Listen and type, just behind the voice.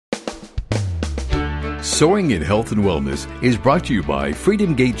Soaring in Health and Wellness is brought to you by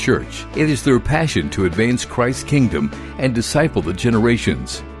Freedom Gate Church. It is their passion to advance Christ's kingdom and disciple the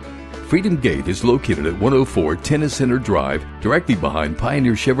generations. Freedom Gate is located at 104 Tennis Center Drive, directly behind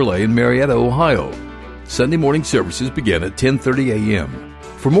Pioneer Chevrolet in Marietta, Ohio. Sunday morning services begin at 10:30 a.m.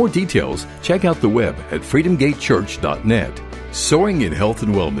 For more details, check out the web at freedomgatechurch.net. Soaring in Health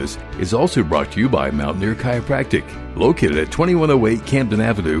and Wellness is also brought to you by Mountaineer Chiropractic, located at 2108 Camden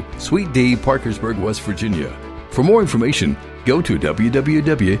Avenue, Suite D, Parkersburg, West Virginia. For more information, go to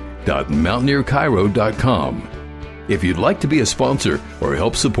www.mountaineerchiro.com. If you'd like to be a sponsor or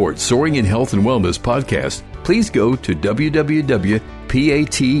help support Soaring in Health and Wellness podcast, please go to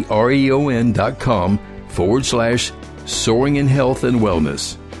www.patreon.com/Soaring in Health and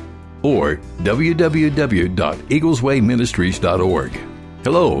Wellness or www.eagleswayministries.org.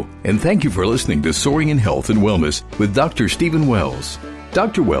 Hello, and thank you for listening to Soaring in Health and Wellness with Dr. Stephen Wells.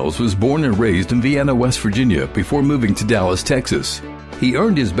 Dr. Wells was born and raised in Vienna, West Virginia before moving to Dallas, Texas. He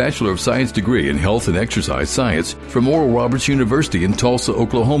earned his Bachelor of Science degree in Health and Exercise Science from Oral Roberts University in Tulsa,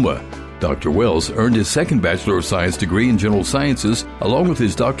 Oklahoma. Dr. Wells earned his second Bachelor of Science degree in General Sciences along with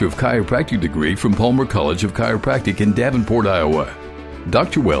his Doctor of Chiropractic degree from Palmer College of Chiropractic in Davenport, Iowa.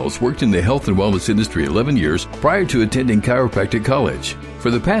 Dr. Wells worked in the health and wellness industry 11 years prior to attending chiropractic college. For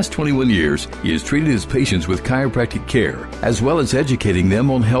the past 21 years, he has treated his patients with chiropractic care, as well as educating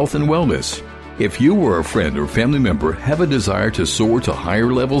them on health and wellness. If you or a friend or family member have a desire to soar to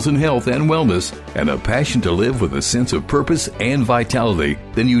higher levels in health and wellness and a passion to live with a sense of purpose and vitality,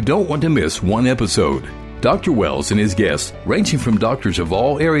 then you don't want to miss one episode. Dr. Wells and his guests, ranging from doctors of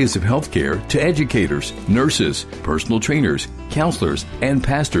all areas of healthcare to educators, nurses, personal trainers, counselors, and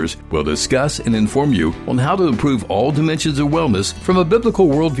pastors, will discuss and inform you on how to improve all dimensions of wellness from a biblical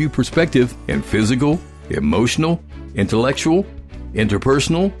worldview perspective in physical, emotional, intellectual,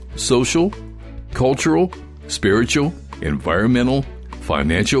 interpersonal, social, cultural, spiritual, environmental,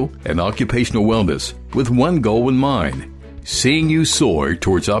 financial, and occupational wellness, with one goal in mind: seeing you soar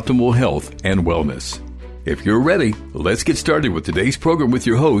towards optimal health and wellness. If you're ready, let's get started with today's program with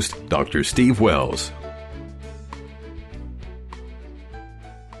your host, Dr. Steve Wells.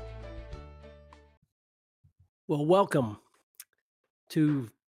 Well, welcome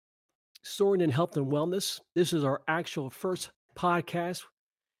to Soaring in Health and Wellness. This is our actual first podcast,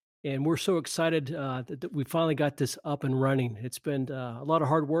 and we're so excited that we finally got this up and running. It's been a lot of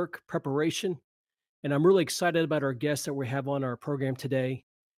hard work, preparation, and I'm really excited about our guests that we have on our program today.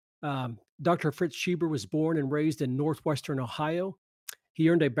 Dr. Fritz Schieber was born and raised in Northwestern Ohio. He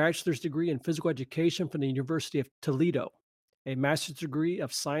earned a bachelor's degree in physical education from the University of Toledo, a master's degree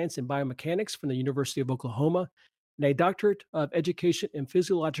of science in biomechanics from the University of Oklahoma, and a doctorate of education in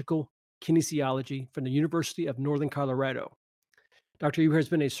physiological kinesiology from the University of Northern Colorado. Dr. Schieber has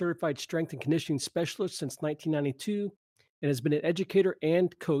been a certified strength and conditioning specialist since 1992 and has been an educator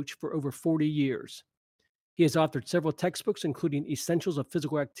and coach for over 40 years. He has authored several textbooks, including Essentials of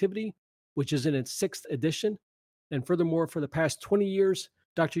Physical Activity, which is in its 6th edition. And furthermore, for the past 20 years,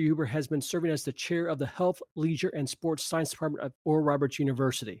 Dr. Schieber has been serving as the chair of the Health, Leisure, and Sports Science Department at Oral Roberts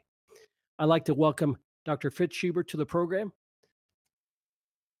University. I'd like to welcome Dr. Fritz Schieber to the program.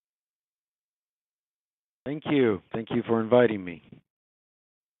 Thank you. Thank you for inviting me.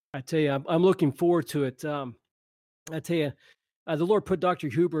 I tell you, I'm looking forward to it. I tell you, the Lord put Dr.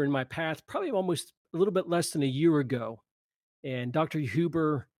 Schieber in my path probably almost a little bit less than a year ago. And Dr.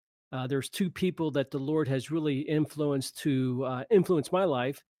 Schieber, there's two people that the Lord has really influenced to influence my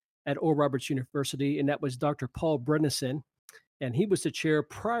life at Oral Roberts University, and that was Dr. Paul Bredesen. And he was the chair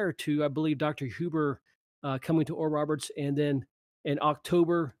prior to, I believe, Dr. Schieber coming to Oral Roberts. And then in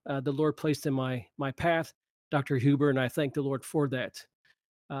October, the Lord placed in my path Dr. Schieber, and I thank the Lord for that.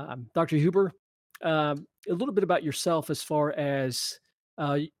 Dr. Schieber, a little bit about yourself as far as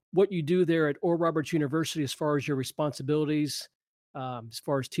what you do there at Oral Roberts University, as far as your responsibilities, as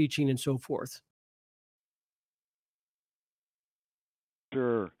far as teaching and so forth.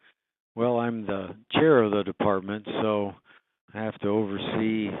 Sure. Well, I'm the chair of the department, so I have to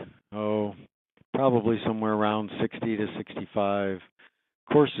oversee, probably somewhere around 60 to 65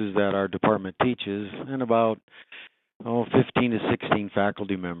 courses that our department teaches, and about 15 to 16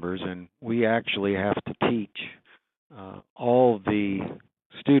 faculty members. And we actually have to teach all the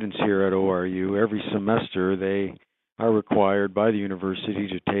students here at ORU. Every semester, they are required by the university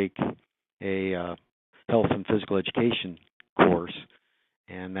to take a health and physical education course,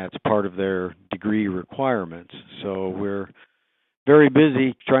 and that's part of their degree requirements. So we're very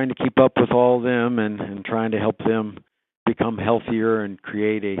busy trying to keep up with all of them and trying to help them become healthier and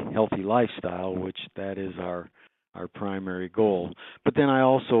create a healthy lifestyle, which that is our primary goal. But then I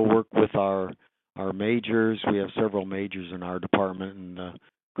also work with our our majors. We have several majors in our department, and the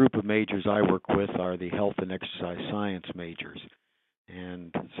group of majors I work with are the health and exercise science majors.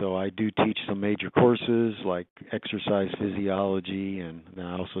 And so I do teach some major courses like exercise physiology, and then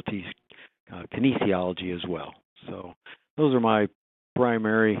I also teach kinesiology as well. So those are my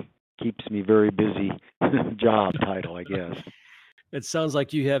primary, keeps me very busy job title, I guess. It sounds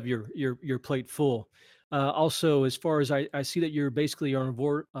like you have your plate full. Also, as far as I see that you're basically on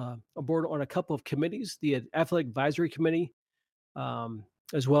board on a couple of committees, the athletic advisory committee,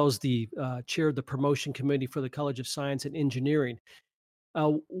 as well as the chair of the promotion committee for the College of Science and Engineering.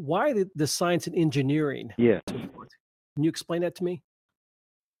 Why the science and engineering? Yes. So forth? Can you explain that to me?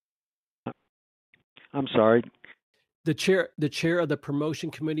 I'm sorry. The chair of the promotion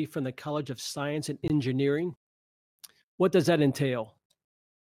committee from the College of Science and Engineering. What does that entail?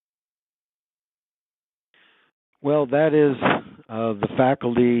 Well, that is the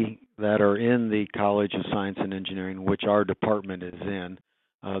faculty that are in the College of Science and Engineering, which our department is in.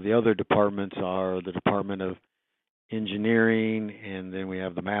 The other departments are the Department of Engineering, and then we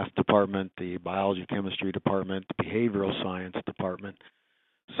have the Math Department, the Biology Chemistry Department, the Behavioral Science Department.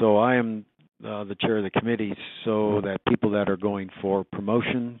 So I am the chair of the committee, so that people that are going for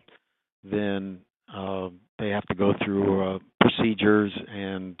promotion, then they have to go through procedures,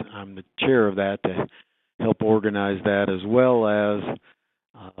 and I'm the chair of that to help organize that, as well as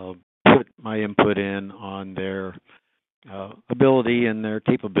put my input in on their ability and their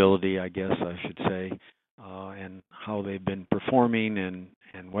capability, I guess I should say, and how they've been performing,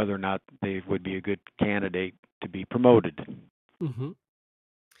 and whether or not they would be a good candidate to be promoted. Mm-hmm.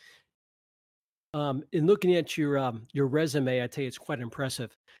 In looking at your resume, I tell you it's quite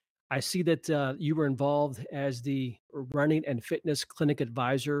impressive. I see that you were involved as the running and fitness clinic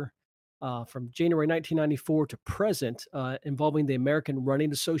advisor from January 1994 to present, involving the American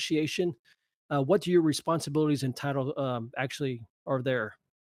Running Association. What do your responsibilities and title actually are there?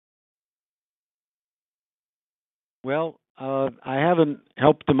 Well, I haven't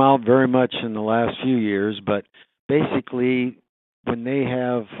helped them out very much in the last few years, but basically, when they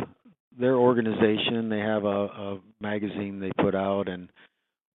have their organization, they have a magazine they put out, and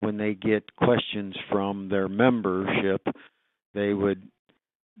when they get questions from their membership,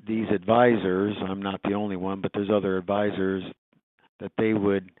 these advisors, I'm not the only one, but there's other advisors, that they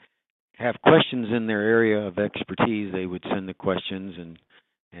would have questions in their area of expertise. They would send the questions,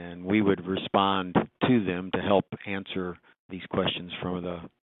 and we would respond to them to help answer these questions from the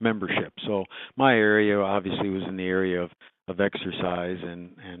membership. So my area obviously was in the area of exercise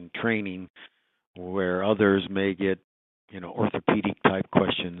and training, where others may get, orthopedic type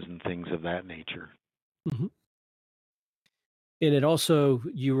questions and things of that nature. Mhm. And it also,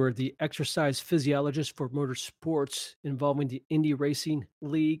 you were the exercise physiologist for motorsports involving the Indy Racing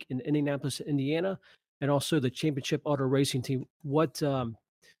League in Indianapolis, Indiana, and also the Championship Auto Racing Team. What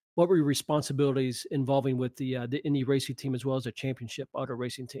were your responsibilities involving with the Indy Racing Team as well as the Championship Auto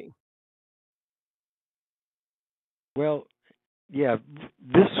Racing Team? Well, yeah,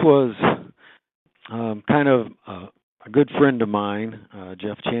 this was kind of a good friend of mine,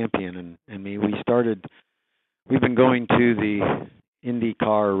 Jeff Champion, and me. We've been going to the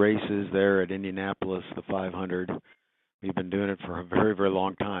IndyCar races there at Indianapolis, the 500. We've been doing it for a very, very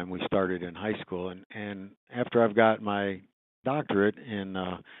long time. We started in high school, and after I've got my doctorate in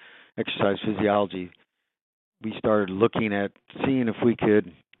exercise physiology, we started looking at seeing if we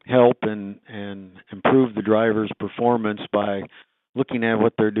could help and improve the driver's performance by looking at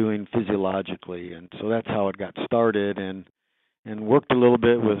what they're doing physiologically. And so that's how it got started, and worked a little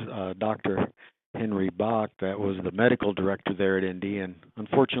bit with Dr. Henry Bach, that was the medical director there at Indy, and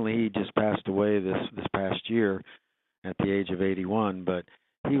unfortunately he just passed away this past year at the age of 81. But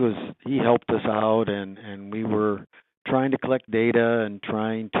he helped us out, and we were trying to collect data and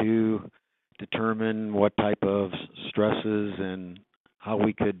trying to determine what type of stresses and how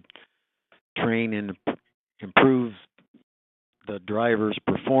we could train and improve the driver's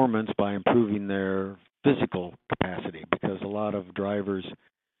performance by improving their physical capacity, because a lot of drivers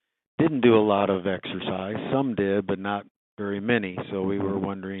didn't do a lot of exercise. Some did, but not very many. So we were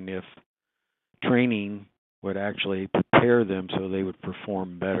wondering if training would actually prepare them so they would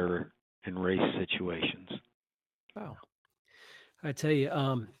perform better in race situations. Wow. I tell you,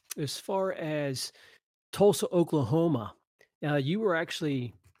 as far as Tulsa, Oklahoma, you were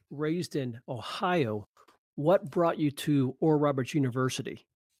actually raised in Ohio. What brought you to Oral Roberts University?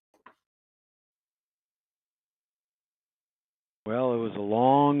 Well, it was a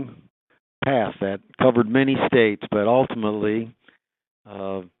long path that covered many states, but ultimately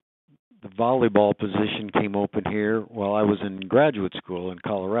the volleyball position came open here while I was in graduate school in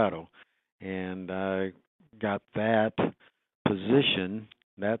Colorado. and I got that position.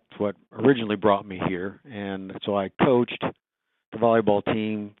 That's what originally brought me here, and so I coached the volleyball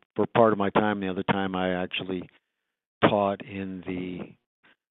team for part of my time. The other time, I actually taught in the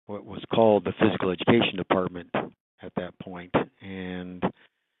what was called the physical education department at that point, and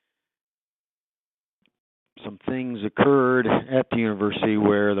some things occurred at the university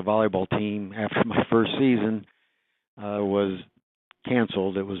where the volleyball team, after my first season, was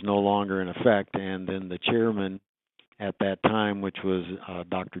canceled. It was no longer in effect, and then the chairman at that time, which was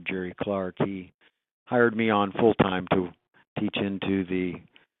Dr. Jerry Clark, he hired me on full time to teach into the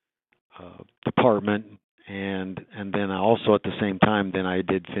department, and then I also at the same time then I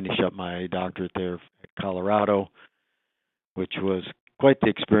did finish up my doctorate there at Colorado, which was quite the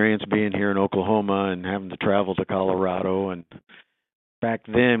experience being here in Oklahoma and having to travel to Colorado. And back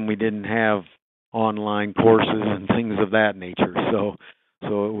then we didn't have online courses and things of that nature, so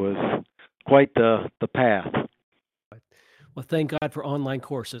it was quite the path. Well, thank God for online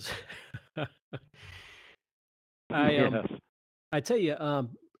courses. Yes. I tell you,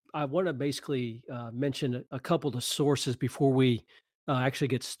 I want to basically mention a couple of the sources before we actually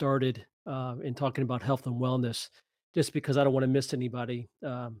get started in talking about health and wellness, just because I don't want to miss anybody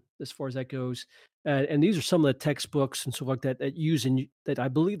as far as that goes. And these are some of the textbooks and stuff like that that I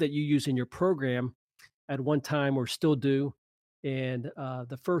believe that you use in your program at one time or still do. And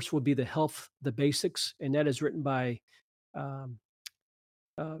the first would be the Basics, and that is written by um,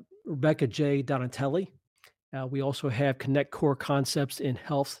 Rebecca J. Donatelli. We also have Connect Core Concepts in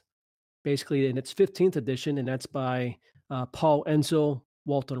Health, basically in its 15th edition, and that's by Paul Enzel,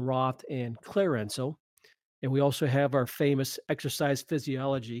 Walton Roth, and Claire Enzel. And we also have our famous Exercise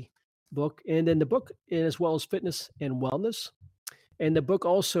Physiology book, and then the book, as well as Fitness and Wellness. And the book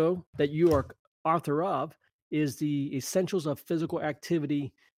also that you are author of is the Essentials of Physical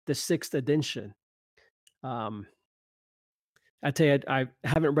Activity, the 6th edition. I tell you, I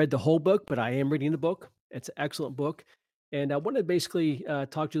haven't read the whole book, but I am reading the book. It's an excellent book. And I want to basically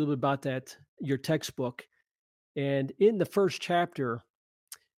talk to you a little bit about your textbook. And in the first chapter,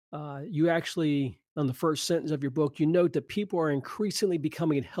 you actually, on the first sentence of your book, you note that people are increasingly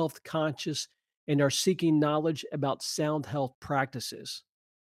becoming health conscious and are seeking knowledge about sound health practices.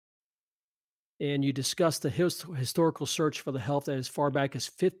 And you discuss the historical search for the health as far back as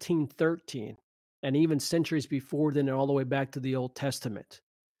 1513, and even centuries before then, and all the way back to the Old Testament.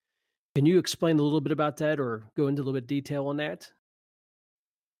 Can you explain a little bit about that or go into a little bit of detail on that?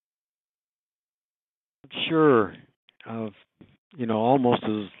 Sure. Almost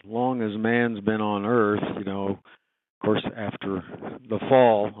as long as man's been on Earth, of course, after the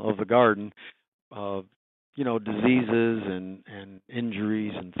fall of the garden, diseases and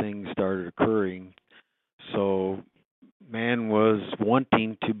injuries and things started occurring. So man was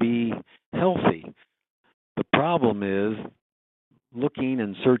wanting to be healthy. The problem is looking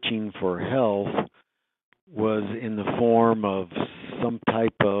and searching for health was in the form of some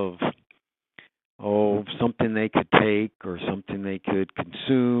type of something they could take or something they could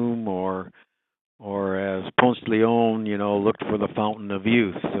consume, or as Ponce de Leon, looked for the fountain of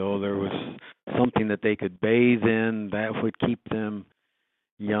youth. So there was something that they could bathe in that would keep them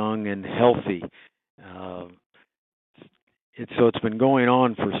young and healthy. It's been going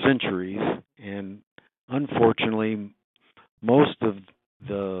on for centuries, and unfortunately, most of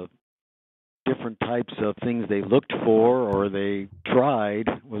the different types of things they looked for or they tried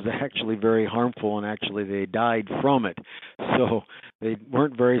was actually very harmful, and actually they died from it. So they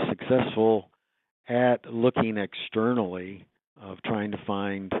weren't very successful at looking externally of trying to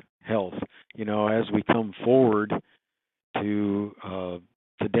find health. As we come forward to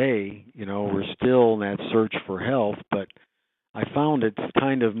today, we're still in that search for health, but I found it's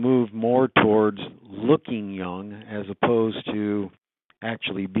kind of moved more towards looking young as opposed to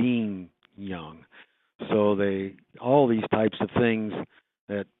actually being young. So all these types of things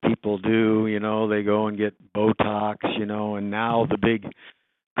that people do, they go and get Botox, and now the big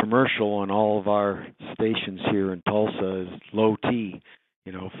commercial on all of our stations here in Tulsa is low T.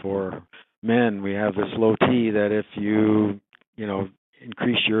 For men, we have this low T that if you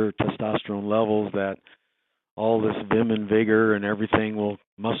increase your testosterone levels, that all this vim and vigor and everything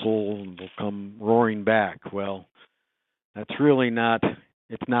muscle will come roaring back. Well, that's really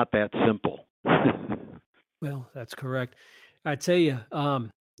it's not that simple. Well, that's correct. I tell you,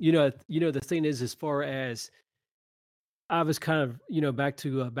 the thing is, as far as I was kind of,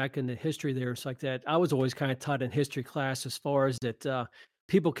 back in the history there, it's like that. I was always kind of taught in history class as far as that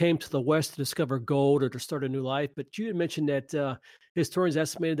people came to the West to discover gold or to start a new life. But you had mentioned that historians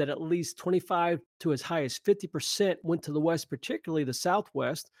estimated that at least 25 to as high as 50% went to the West, particularly the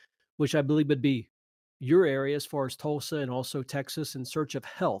Southwest, which I believe would be your area as far as Tulsa and also Texas, in search of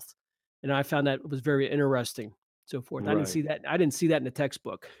health. And I found that was very interesting, so forth. I didn't Right. see that. I didn't see that in the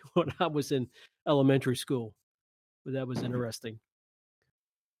textbook when I was in elementary school, but that was interesting.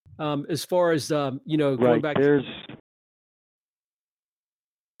 As far as going Right. back,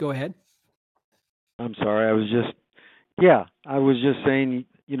 go ahead. I'm sorry. Yeah, I was just saying,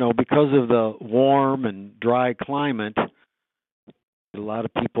 because of the warm and dry climate, a lot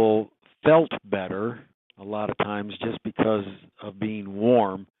of people felt better a lot of times just because of being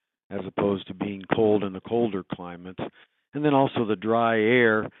warm as opposed to being cold in the colder climates. And then also the dry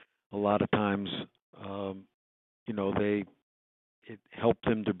air, a lot of times, um, they it helped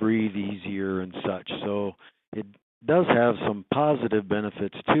them to breathe easier and such. So it does have some positive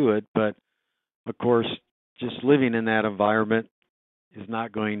benefits to it, but of course, just living in that environment is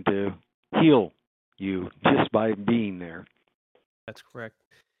not going to heal you just by being there. That's correct.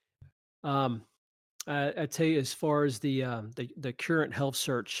 Um, I tell you, as far as the current health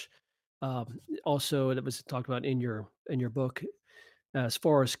search, also that was talked about in your book, as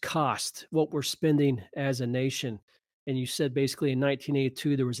far as cost, what we're spending as a nation. And you said basically in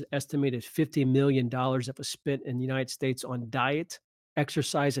 1982 there was an estimated $50 million that was spent in the United States on diet,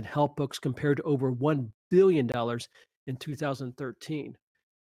 exercise, and health books, compared to over $1 billion in 2013.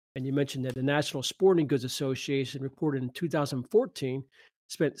 And you mentioned that the National Sporting Goods Association reported in 2014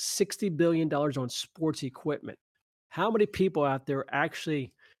 spent $60 billion on sports equipment. How many people out there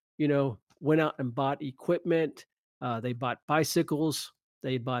actually, went out and bought equipment? They bought bicycles,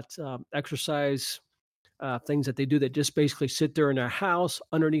 they bought exercise things that they do that just basically sit there in their house,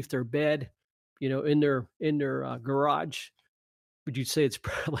 underneath their bed, in their garage. Would you say it's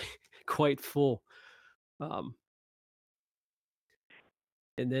probably quite full? Um,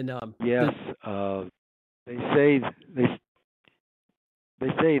 and then Yes, they say they they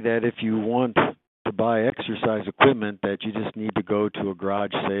say that if you want to buy exercise equipment, that you just need to go to a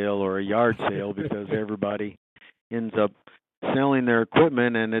garage sale or a yard sale because everybody ends up selling their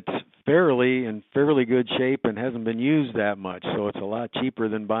equipment and it's fairly good shape and hasn't been used that much. So it's a lot cheaper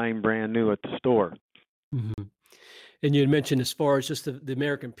than buying brand new at the store. Mhm. And you had mentioned, as far as just the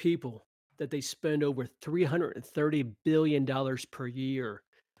American people, that they spend over $330 billion per year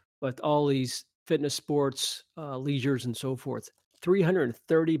with all these fitness, sports, leisures, and so forth.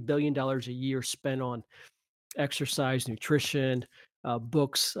 $330 billion a year spent on exercise, nutrition,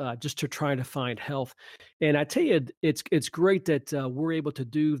 books, just to try to find health. And I tell you, it's great that we're able to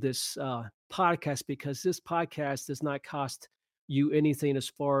do this podcast, because this podcast does not cost you anything as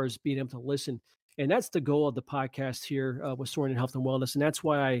far as being able to listen. And that's the goal of the podcast here with Soaring in Health and Wellness. And that's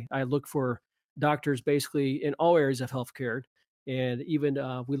why I look for doctors basically in all areas of healthcare. And even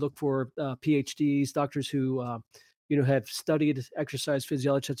we look for PhDs, doctors who have studied exercise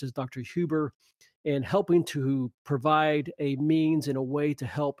physiology, such as Dr. Huber, and helping to provide a means and a way to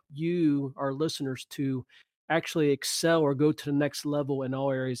help you, our listeners, to actually excel or go to the next level in all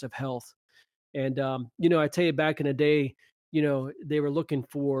areas of health. And I tell you, back in the day, they were looking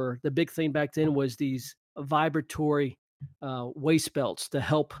for, the big thing back then was these vibratory waist belts to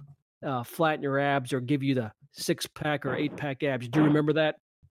help flatten your abs or give you the 6-pack or 8-pack abs. Do you remember that?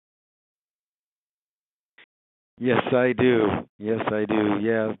 Yes, I do. Yes, I do.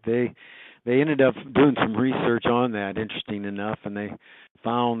 Yeah, they ended up doing some research on that, interesting enough, and they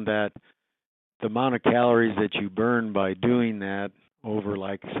found that the amount of calories that you burn by doing that over,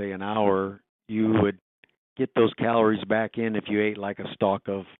 like, say, an hour, you would get those calories back in if you ate like a stalk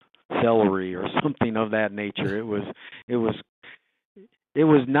of celery or something of that nature. It was it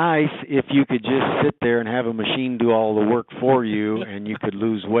was nice if you could just sit there and have a machine do all the work for you and you could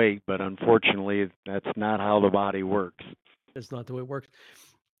lose weight, but unfortunately that's not how the body works. That's not the way it works.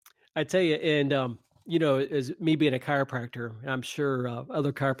 I tell you, and as me being a chiropractor, I'm sure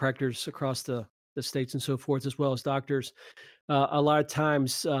other chiropractors across the states and so forth, as well as doctors, a lot of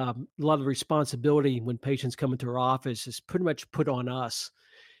times, a lot of the responsibility when patients come into our office is pretty much put on us.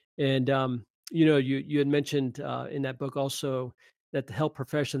 And you had mentioned in that book also that the health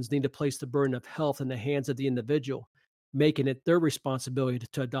professions need to place the burden of health in the hands of the individual, making it their responsibility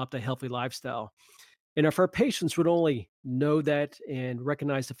to adopt a healthy lifestyle. And if our patients would only know that and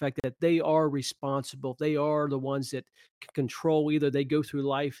recognize the fact that they are responsible, they are the ones that can control, either they go through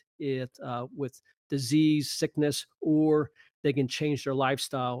life with disease, sickness, or they can change their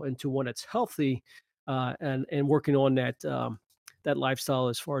lifestyle into one that's healthy, and working on that lifestyle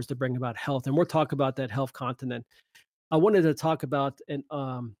as far as to bring about health. And we'll talk about that health continent. I wanted to talk about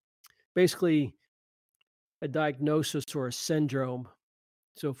basically a diagnosis or a syndrome,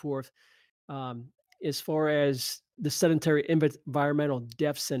 so forth, um, as far as the sedentary environmental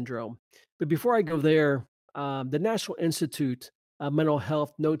death syndrome. But before I go there, the National Institute of Mental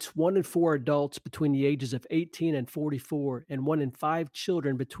Health notes 1 in 4 adults between the ages of 18 and 44, and 1 in 5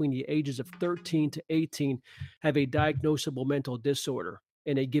 children between the ages of 13 to 18 have a diagnosable mental disorder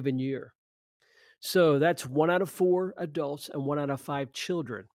in a given year. So that's 1 out of 4 adults and 1 out of 5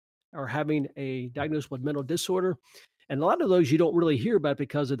 children are having a diagnosable mental disorder. And a lot of those you don't really hear about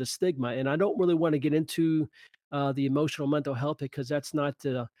because of the stigma. And I don't really want to get into the emotional mental health because that's not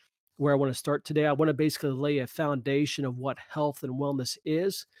where I want to start today. I want to basically lay a foundation of what health and wellness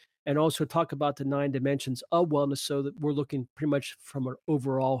is, and also talk about the 9 dimensions of wellness so that we're looking pretty much from an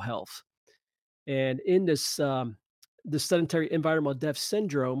overall health. And in this, the sedentary environmental death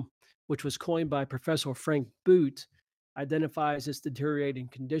syndrome, which was coined by Professor Frank Boot, identifies this deteriorating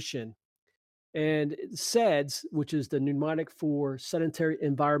condition. And SEDS, which is the mnemonic for sedentary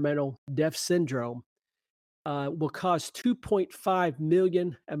environmental death syndrome, will cause 2.5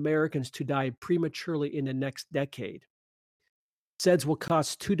 million Americans to die prematurely in the next decade. SEDS will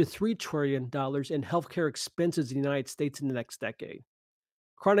cost $2 to $3 trillion in healthcare expenses in the United States in the next decade.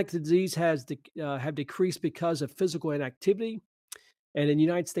 Chronic disease have decreased because of physical inactivity. And in the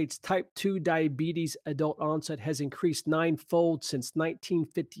United States, type 2 diabetes adult onset has increased 9-fold since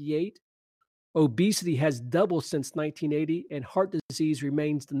 1958. Obesity has doubled since 1980, and heart disease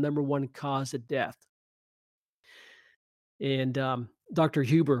remains the #1 cause of death. And Dr.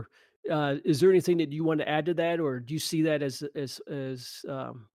 Huber, is there anything that you want to add to that, or do you see that as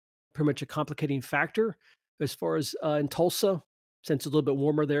pretty much a complicating factor as far as in Tulsa, since it's a little bit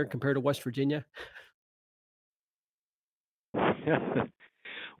warmer there compared to West Virginia?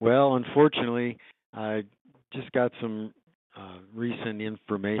 Well, unfortunately, I just got some recent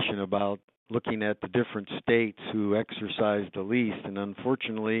information about looking at the different states who exercise the least, and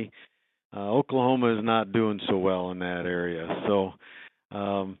unfortunately, Oklahoma is not doing so well in that area. So,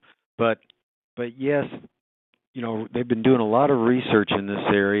 but yes, you know, they've been doing a lot of research in this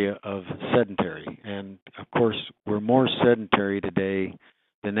area of sedentary, and of course, we're more sedentary today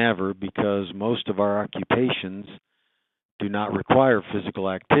than ever because most of our occupations do not require physical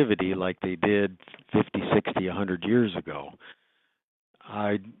activity like they did 50, 60, 100 years ago.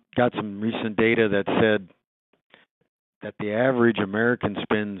 I got some recent data that said that the average American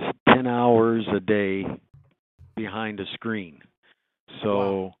spends 10 hours a day behind a screen. So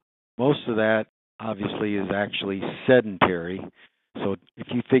Wow. most of that obviously is actually sedentary. So if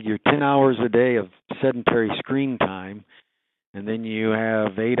you figure 10 hours a day of sedentary screen time, and then you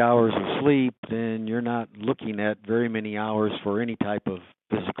have 8 hours of sleep, then you're not looking at very many hours for any type of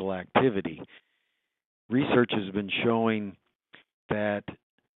physical activity. Research has been showing that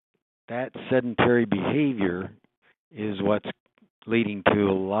sedentary behavior is what's leading to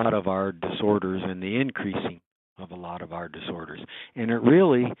a lot of our disorders and the increasing of a lot of our disorders. And it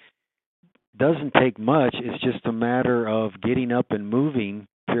really doesn't take much. It's just a matter of getting up and moving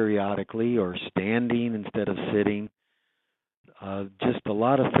periodically or standing instead of sitting. Just a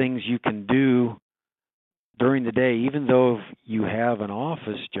lot of things you can do during the day, even though you have an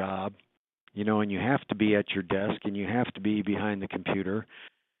office job, you know, and you have to be at your desk and you have to be behind the computer.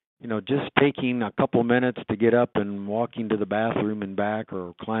 You know, just taking a couple minutes to get up and walking to the bathroom and back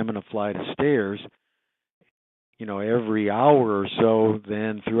or climbing a flight of stairs, you know, every hour or so,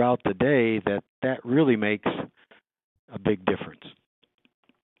 then throughout the day, that really makes a big difference.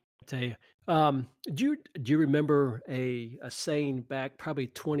 I tell you. Do you remember a saying back probably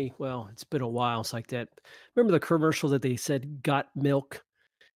 20, well, it's been a while, it's like that. Remember the commercial that they said got milk,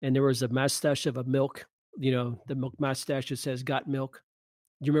 and there was a mustache of a milk, you know, the milk mustache that says got milk.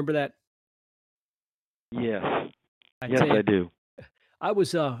 Do you remember that? Yes, I yes, tell you, I do. I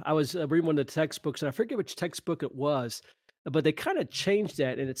was reading one of the textbooks, and I forget which textbook it was, but they kind of changed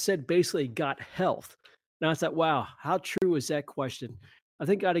that, and it said basically got health. Now I thought, wow, how true is that question? I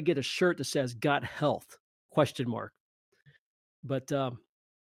think I ought to get a shirt that says got health question mark. But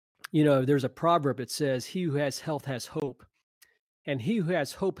you know, there's a proverb that says, "He who has health has hope, and he who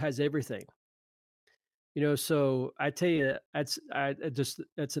has hope has everything." You know, so I tell you, that's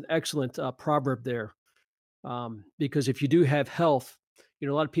an excellent proverb there. Because if you do have health, you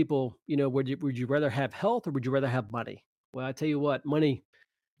know, a lot of people, you know, would you rather have health or would you rather have money? Well, I tell you what, money,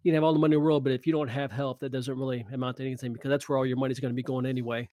 you can have all the money in the world, but if you don't have health, that doesn't really amount to anything because that's where all your money's going to be going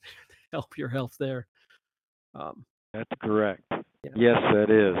anyway. Help your health there. Um, That's correct. yeah. Yes, that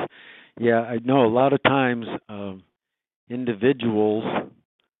is. Yeah, I know a lot of times individuals,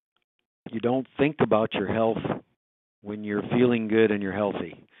 you don't think about your health when you're feeling good and you're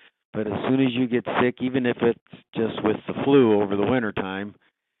healthy. But as soon as you get sick, even if it's just with the flu over the winter time,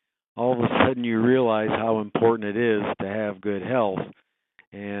 all of a sudden you realize how important it is to have good health,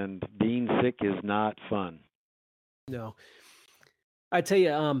 and being sick is not fun. No, I tell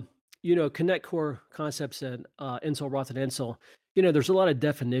you, Connect Core Concepts and Insel Roth and Insel. There's a lot of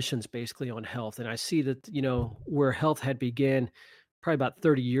definitions basically on health, and I see that where health had began probably about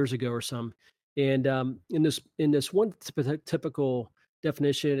 30 years ago or some. And in this one typical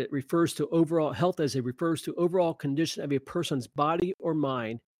definition, it refers to overall health as it refers to overall condition of a person's body or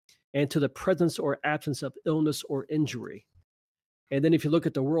mind, and to the presence or absence of illness or injury. And then if you look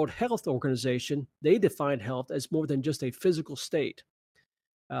at the World Health Organization, they define health as more than just a physical state.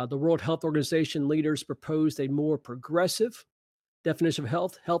 The World Health Organization leaders proposed a more progressive definition of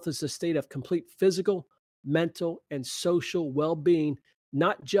health. Health is a state of complete physical, mental, and social well being,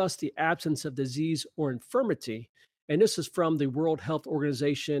 not just the absence of disease or infirmity. And this is from the World Health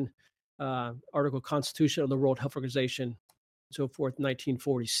Organization article, Constitution of the World Health Organization, so forth,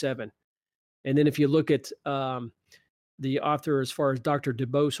 1947. And then if you look at the author, as far as Dr.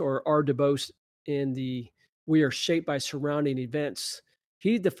 DuBose or R. DuBose, in the We Are Shaped by Surrounding Events,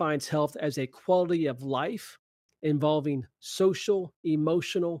 he defines health as a quality of life involving social,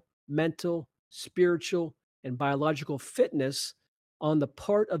 emotional, mental, spiritual, and biological fitness on the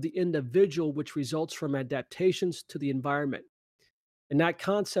part of the individual, which results from adaptations to the environment. And that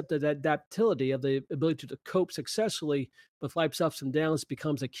concept of that adaptability, of the ability to cope successfully with life's ups and downs,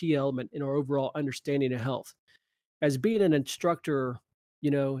 becomes a key element in our overall understanding of health. As being an instructor,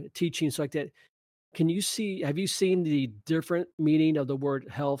 teaching so like that, have you seen the different meaning of the word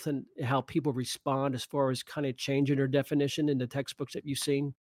health and how people respond as far as kind of changing their definition in the textbooks that you've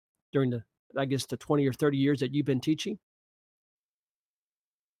seen during the 20 or 30 years that you've been teaching?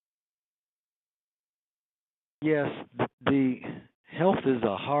 Yes, the health is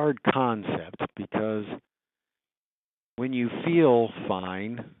a hard concept because when you feel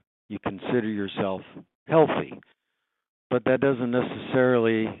fine, you consider yourself healthy. But that doesn't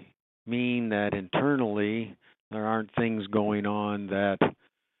necessarily mean that internally there aren't things going on that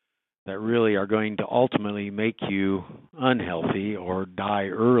really are going to ultimately make you unhealthy or die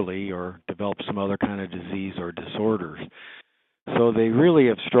early or develop some other kind of disease or disorders. So they really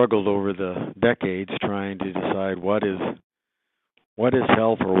have struggled over the decades trying to decide what is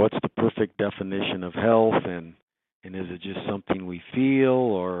health, or what's the perfect definition of health, and is it just something we feel,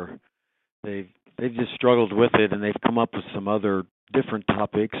 or they've just struggled with it, and they've come up with some other different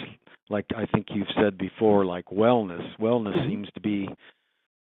topics, like I think you've said before, like wellness. Wellness seems to be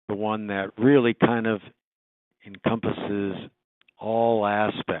the one that really kind of encompasses all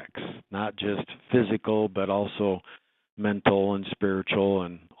aspects, not just physical, but also mental and spiritual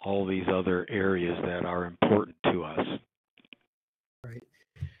and all these other areas that are important to us. Right.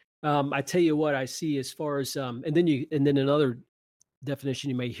 I tell you what I see as far as, and then another definition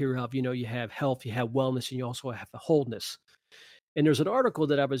you may hear of, you have health, you have wellness, and you also have the wholeness. And there's an article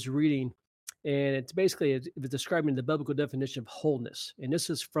that I was reading, and it's basically describing the biblical definition of wholeness. And this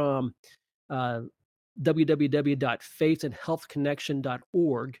is from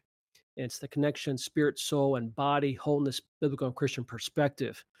www.faithandhealthconnection.org. And it's the connection, spirit, soul, and body, wholeness, biblical and Christian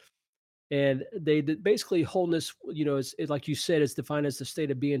perspective. And they basically wholeness, is like you said, is defined as the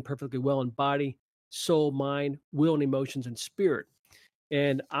state of being perfectly well in body, soul, mind, will, and emotions, and spirit.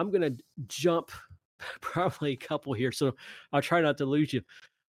 And I'm going to jump probably a couple here, so I'll try not to lose you.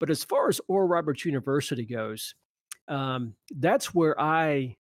 But as far as Oral Roberts University goes, that's where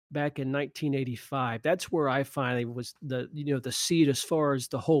back in 1985, that's where I finally was the seed as far as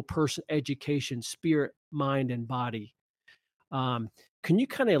the whole person education, spirit, mind, and body. Can you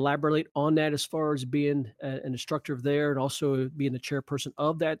kind of elaborate on that as far as being an instructor there and also being the chairperson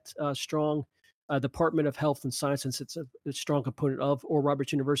of that strong Department of Health and Science, since it's a strong component of Oral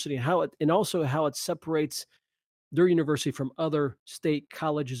Roberts University, and also how it separates their university from other state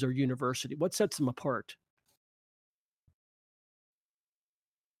colleges or university? What sets them apart?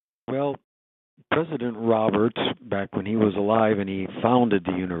 Well, President Roberts, back when he was alive and he founded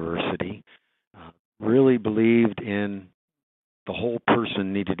the university, really believed in the whole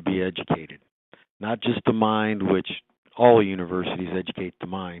person needed to be educated, not just the mind, which all universities educate the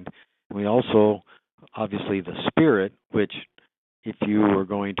mind. And we also, obviously, the spirit, which if you were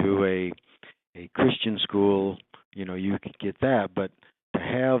going to a Christian school, you could get that. But to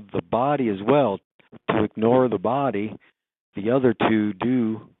have the body as well, to ignore the body, the other two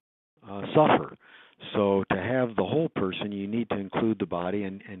do suffer. So to have the whole person, you need to include the body,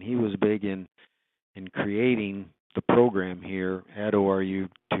 and he was big in creating the program here at ORU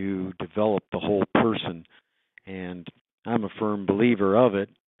to develop the whole person. And I'm a firm believer of it,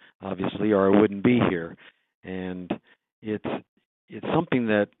 obviously, or I wouldn't be here. And it's something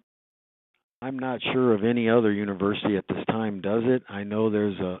that I'm not sure of any other university at this time does it. I know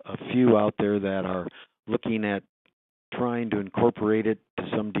there's a few out there that are looking at trying to incorporate it to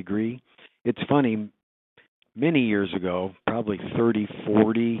some degree. It's funny, many years ago, probably 30,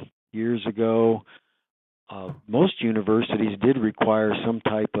 40 years ago, most universities did require some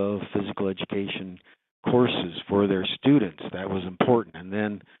type of physical education courses for their students. That was important. And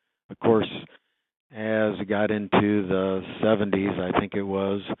then, of course, as it got into the 70s, I think it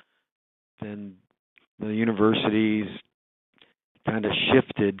was, then the universities kind of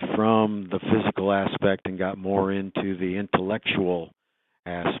shifted from the physical aspect and got more into the intellectual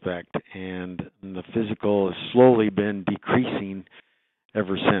aspect. And the physical has slowly been decreasing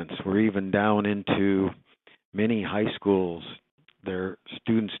ever since. We're even down into many high schools. Their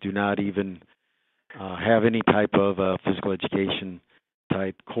students do not even have any type of physical education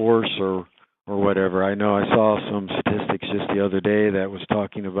type course or whatever. I know I saw some statistics just the other day that was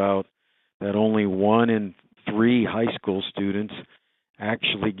talking about that only 1 in 3 high school students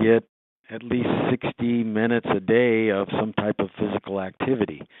actually get at least 60 minutes a day of some type of physical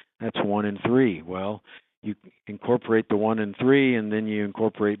activity. That's 1 in 3. Well, you incorporate the 1 in 3, and then you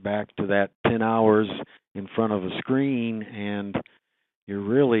incorporate back to that 10 hours in front of a screen, and you're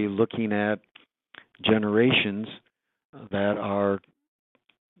really looking at generations that are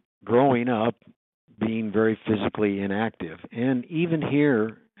growing up being very physically inactive. And even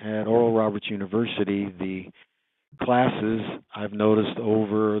here at Oral Roberts University, the classes I've noticed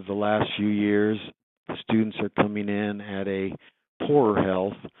over the last few years, the students are coming in at a poorer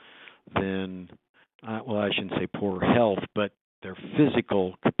health than, well, I shouldn't say poorer health, but their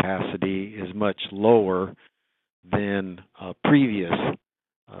physical capacity is much lower than previous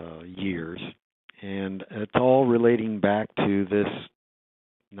years. And it's all relating back to this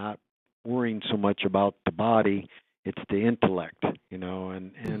not worrying so much about the body, it's the intellect,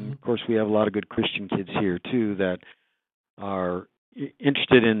 and of course we have a lot of good Christian kids here too that are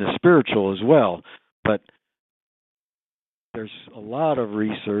interested in the spiritual as well, but there's a lot of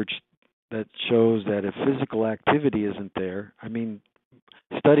research that shows that if physical activity isn't there, I mean,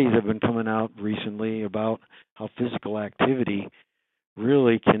 studies have been coming out recently about how physical activity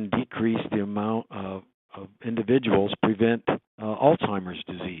really can decrease the amount of individuals prevent Alzheimer's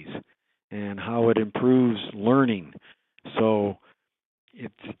disease and how it improves learning. So you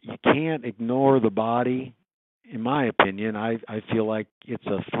can't ignore the body. In my opinion, I feel like it's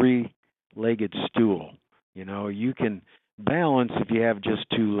a three-legged stool. You can balance if you have just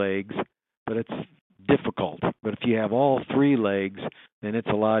 2 legs, but it's difficult. But if you have all 3 legs, then it's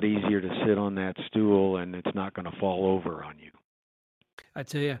a lot easier to sit on that stool and it's not going to fall over on you. I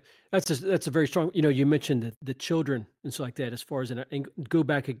tell you, that's a very strong. You mentioned the children and stuff like that. As far as and go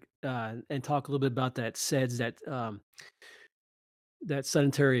back and talk a little bit about that SEDS, that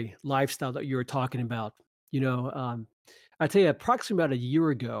sedentary lifestyle that you were talking about. I tell you, approximately about a year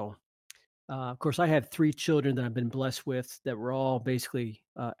ago. Of course, I have 3 children that I've been blessed with that were all basically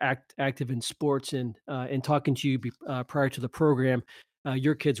active in sports. And talking to you prior to the program,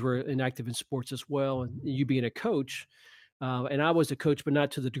 your kids were active in sports as well, and you being a coach. And I was a coach, but not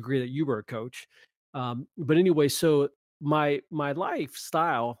to the degree that you were a coach. But anyway, so my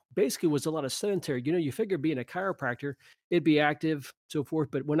lifestyle basically was a lot of sedentary. You figure being a chiropractor, it'd be active, so forth.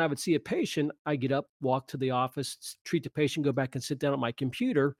 But when I would see a patient, I get up, walk to the office, treat the patient, go back and sit down at my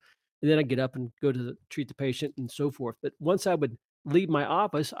computer, and then I get up and go to treat the patient and so forth. But once I would leave my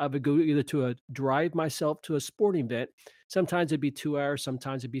office, I would go either to drive myself to a sporting event. Sometimes it'd be 2 hours,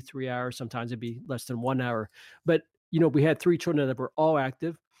 sometimes it'd be 3 hours, sometimes it'd be less than 1 hour. But we had 3 children that were all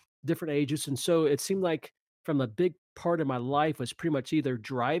active, different ages, and so it seemed like from a big part of my life was pretty much either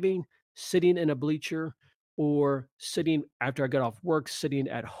driving, sitting in a bleacher, or sitting after I got off work, sitting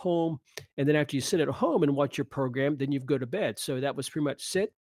at home, and then after you sit at home and watch your program, then you go to bed. So that was pretty much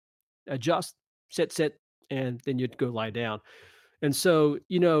sit, adjust, sit, and then you'd go lie down. And so,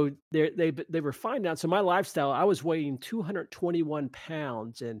 they were finding out. So my lifestyle, I was weighing 221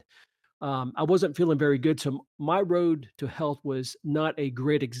 pounds, and I wasn't feeling very good. So my road to health was not a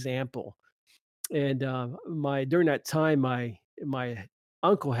great example. And my during that time, my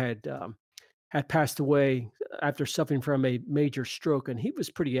uncle had passed away after suffering from a major stroke, and he was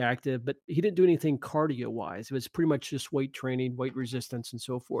pretty active, but he didn't do anything cardio wise. It was pretty much just weight training, weight resistance, and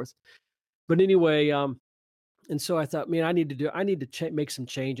so forth. But anyway, and so I thought, man, I need to make some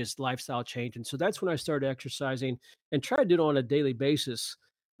changes, lifestyle change. And so that's when I started exercising and tried to do it on a daily basis.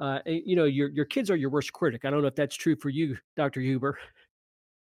 Your kids are your worst critic. I don't know if that's true for you, Dr. Huber.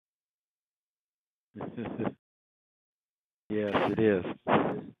 Yes, it is.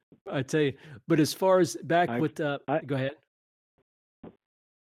 I tell you, but as far as back I with, I go ahead.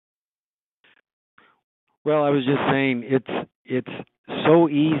 Well, I was just saying it's so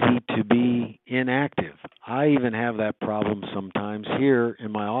easy to be inactive. I even have that problem sometimes here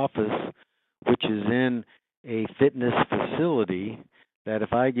in my office, which is in a fitness facility, that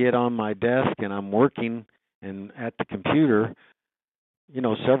if I get on my desk and I'm working and at the computer,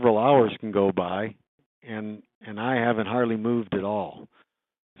 several hours can go by and I haven't hardly moved at all.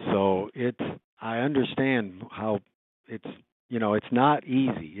 So I understand how it's not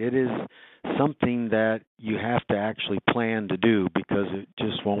easy. It is something that you have to actually plan to do because it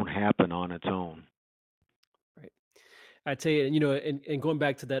just won't happen on its own. Right. I tell you, and going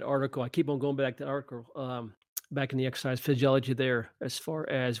back to that article, I keep on going back to the article, back in the exercise physiology there, as far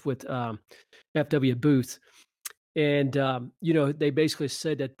as with F.W. Booth. And, they basically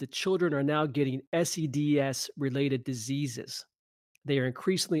said that the children are now getting SEDS-related diseases. They are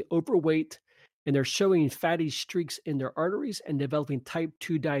increasingly overweight, and they're showing fatty streaks in their arteries and developing type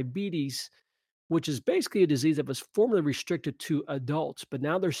 2 diabetes, which is basically a disease that was formerly restricted to adults, but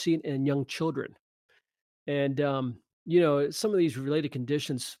now they're seeing it in young children. And, some of these related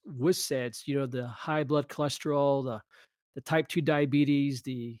conditions with SEDS, the high blood cholesterol, the type 2 diabetes,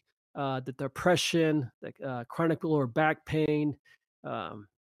 the depression, the chronic lower back pain,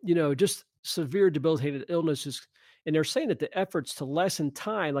 just severe debilitating illnesses. And they're saying that the efforts to lessen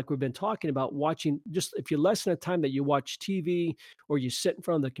time, like we've been talking about, watching, just if you lessen the time that you watch TV or you sit in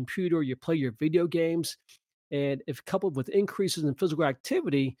front of the computer or you play your video games, and if coupled with increases in physical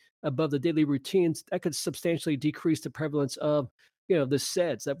activity above the daily routines, that could substantially decrease the prevalence of, the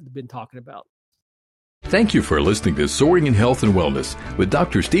SEDS that we've been talking about. Thank you for listening to Soaring in Health and Wellness with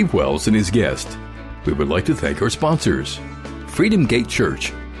Dr. Steve Wells and his guest. We would like to thank our sponsors, Freedom Gate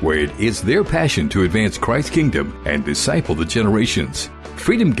Church, where it is their passion to advance Christ's kingdom and disciple the generations.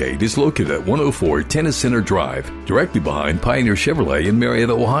 Freedom Gate is located at 104 Tennis Center Drive, directly behind Pioneer Chevrolet in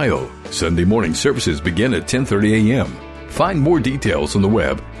Marietta, Ohio. Sunday morning services begin at 10:30 a.m. Find more details on the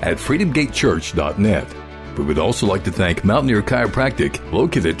web at freedomgatechurch.net. We would also like to thank Mountaineer Chiropractic,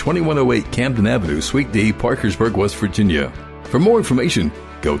 located at 2108 Camden Avenue, Suite D, Parkersburg, West Virginia. For more information,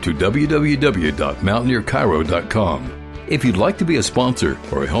 go to www.mountaineerchiro.com. If you'd like to be a sponsor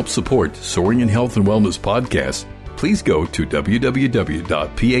or help support Soaring in Health and Wellness podcast, please go to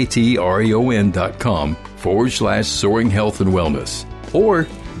www.patreon.com/Soaring Health and Wellness or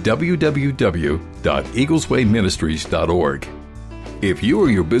www.eagleswayministries.org. If you or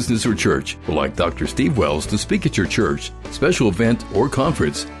your business or church would like Dr. Steve Wells to speak at your church, special event, or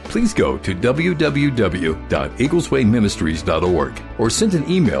conference, please go to www.eagleswayministries.org or send an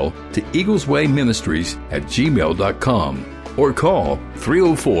email to eagleswayministries@gmail.com or call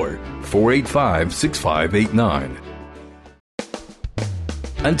 304-485-6589.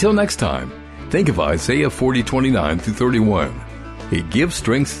 Until next time, think of Isaiah 40:29-31. He gives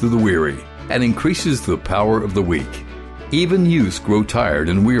strength to the weary and increases the power of the weak. Even youths grow tired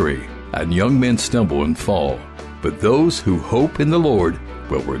and weary, and young men stumble and fall. But those who hope in the Lord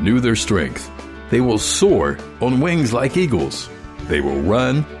will renew their strength. They will soar on wings like eagles. They will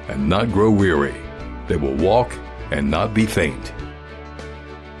run and not grow weary. They will walk and not be faint.